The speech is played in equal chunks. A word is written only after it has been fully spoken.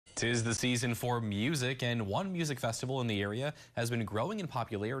'Tis the season for music, and one music festival in the area has been growing in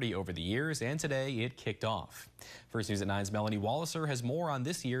popularity over the years, and today it kicked off. First News at 9's Melanie Walliser has more on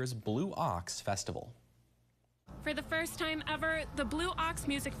this year's Blue Ox Festival. For the first time ever, the Blue Ox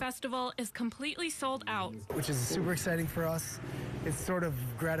Music Festival is completely sold out. Which is super exciting for us. It's sort of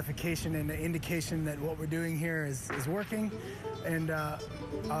gratification and an indication that what we're doing here is working. And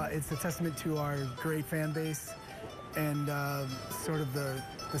it's a testament to our great fan base and sort of the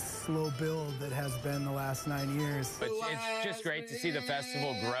slow build that has been the last 9 years. It's just great to see the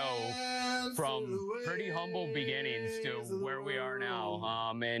festival grow from pretty humble beginnings to where we are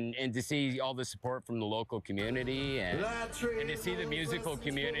now, and to see all the support from the local community and to see the musical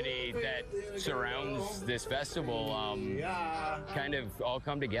community that surrounds this festival kind of all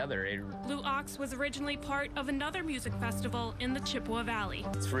come together. Blue Ox was originally part of another music festival in the Chippewa Valley.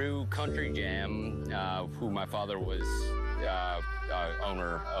 Through Country Jam, who my father was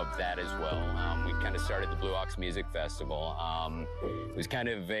owner of that as well. We kind of started the Blue Ox Music Festival. It was kind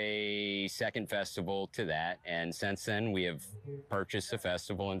of a second festival to that, and since then we have purchased the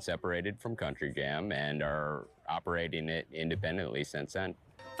festival and separated from Country Jam and are operating it independently since then.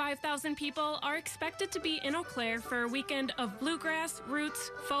 5,000 people are expected to be in Eau Claire for a weekend of bluegrass,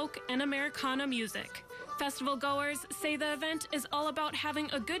 roots, folk, and Americana music. Festival goers say the event is all about having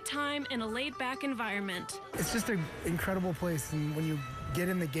a good time in a laid-back environment. It's just an incredible place, and when you get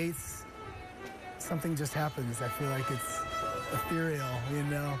in the gates, something just happens. I feel like it's ethereal, you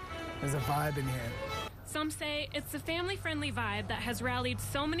know? There's a vibe in here. Some say it's the family-friendly vibe that has rallied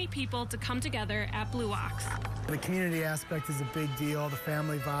so many people to come together at Blue Ox. The community aspect is a big deal, the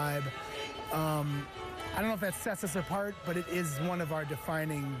family vibe. I don't know if that sets us apart, but it is one of our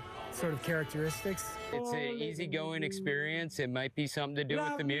defining sort of characteristics. It's an easygoing experience. It might be something to do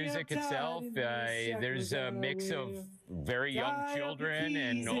with the music itself. There's a mix of very young children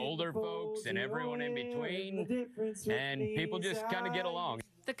and older folks and everyone in between, and people just kind of get along.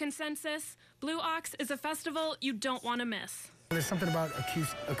 The consensus, Blue Ox is a festival you don't want to miss. There's something about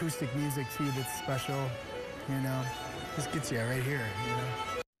acoustic music, too, that's special, you know? Just gets you right here, you know?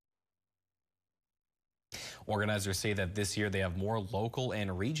 Organizers say that this year they have more local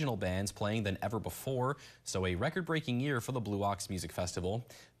and regional bands playing than ever before, so a record-breaking year for the Blue Ox Music Festival.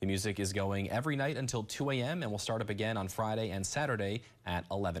 The music is going every night until 2 a.m. and will start up again on Friday and Saturday at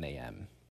 11 a.m.